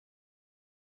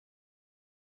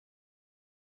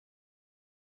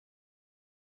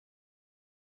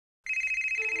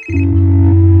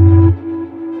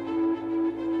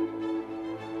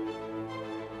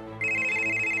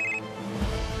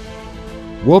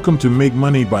Welcome to Make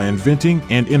Money by Inventing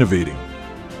and Innovating.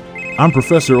 I'm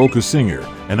Professor Oku Singer,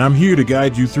 and I'm here to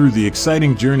guide you through the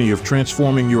exciting journey of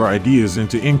transforming your ideas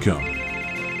into income.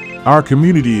 Our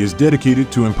community is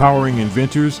dedicated to empowering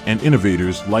inventors and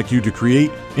innovators like you to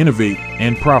create, innovate,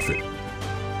 and profit.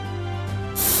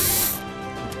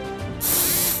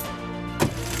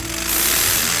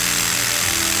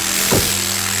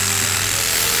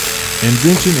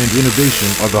 Invention and innovation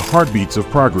are the heartbeats of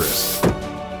progress.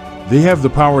 They have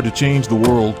the power to change the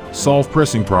world, solve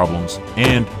pressing problems,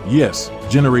 and, yes,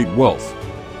 generate wealth.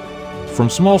 From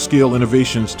small-scale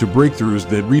innovations to breakthroughs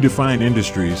that redefine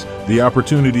industries, the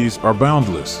opportunities are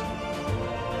boundless.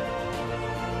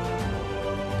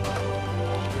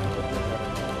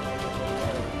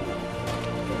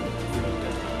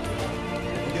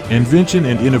 Invention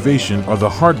and innovation are the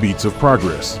heartbeats of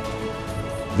progress.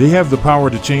 They have the power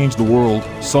to change the world,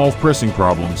 solve pressing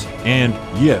problems, and,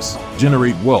 yes,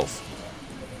 generate wealth.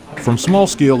 From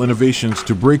small-scale innovations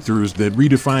to breakthroughs that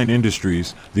redefine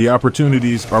industries, the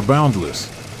opportunities are boundless.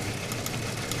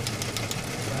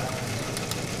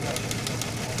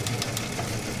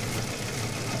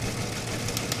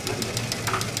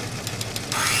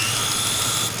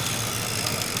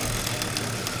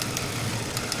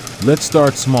 Let's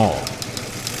start small.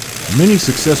 Many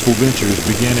successful ventures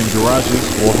began in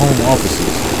garages or home offices,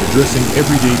 addressing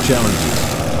everyday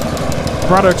challenges.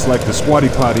 Products like the Squatty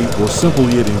Potty or simple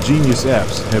yet ingenious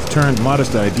apps have turned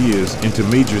modest ideas into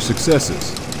major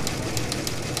successes.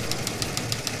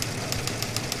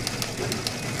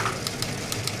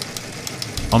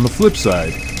 On the flip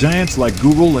side, giants like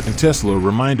Google and Tesla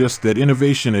remind us that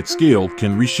innovation at scale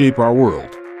can reshape our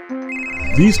world.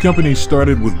 These companies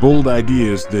started with bold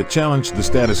ideas that challenged the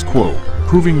status quo,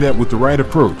 proving that with the right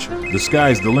approach, the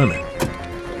sky's the limit.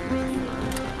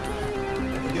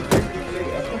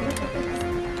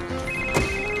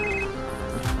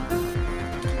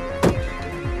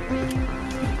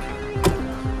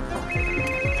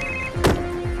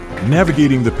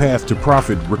 Navigating the path to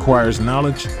profit requires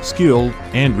knowledge, skill,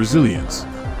 and resilience.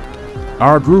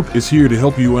 Our group is here to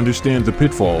help you understand the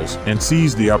pitfalls and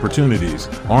seize the opportunities,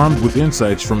 armed with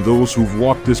insights from those who've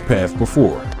walked this path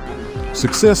before.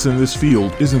 Success in this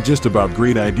field isn't just about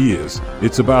great ideas,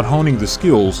 it's about honing the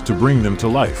skills to bring them to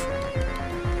life.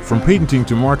 From patenting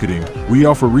to marketing, we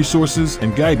offer resources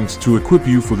and guidance to equip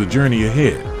you for the journey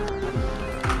ahead.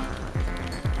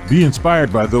 Be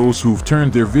inspired by those who've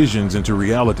turned their visions into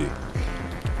reality.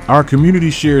 Our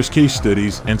community shares case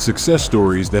studies and success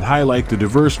stories that highlight the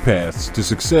diverse paths to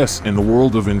success in the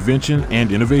world of invention and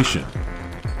innovation.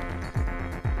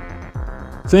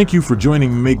 Thank you for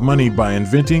joining Make Money by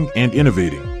Inventing and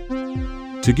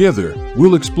Innovating. Together,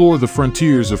 we'll explore the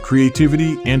frontiers of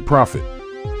creativity and profit.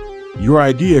 Your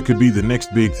idea could be the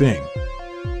next big thing.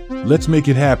 Let's make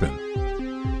it happen.